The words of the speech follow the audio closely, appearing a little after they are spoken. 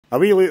A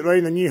wee look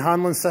around the new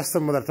handling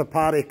system with our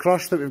TePari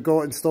crush that we've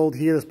got installed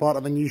here as part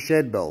of a new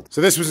shed build.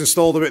 So this was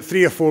installed about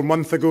 3 or 4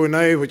 months ago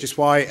now, which is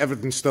why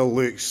everything still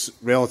looks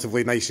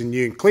relatively nice and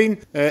new and clean.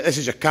 This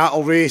is your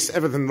cattle race,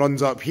 everything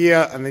runs up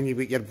here, and then you've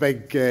got your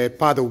big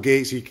paddle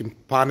gate so you can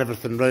pan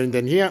everything round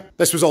in here.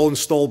 This was all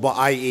installed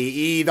by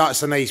IAE,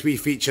 that's a nice wee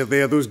feature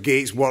there. Those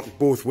gates work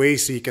both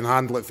ways so you can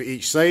handle it for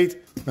each side.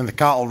 And the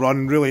cattle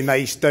run really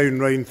nice down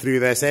round through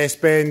this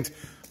S-bend.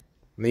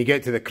 And then you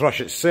get to the crush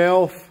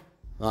itself.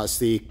 That's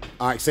the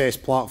access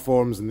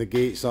platforms and the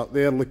gates up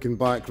there looking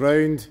back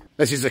round.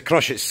 This is the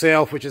crush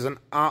itself, which is an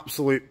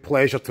absolute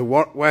pleasure to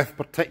work with,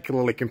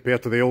 particularly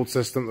compared to the old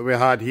system that we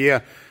had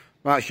here.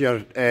 That's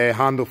your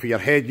handle for your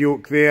head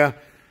yoke there.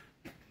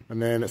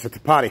 And then it's a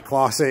TePari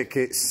Classic.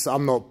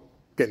 I'm not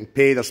getting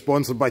paid or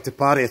sponsored by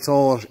TePari at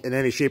all in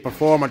any shape or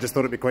form. I just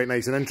thought it'd be quite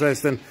nice and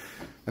interesting.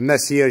 And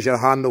this here is your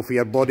handle for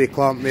your body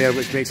clamp there,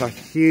 which makes a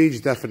huge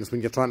difference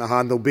when you're trying to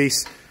handle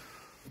beasts.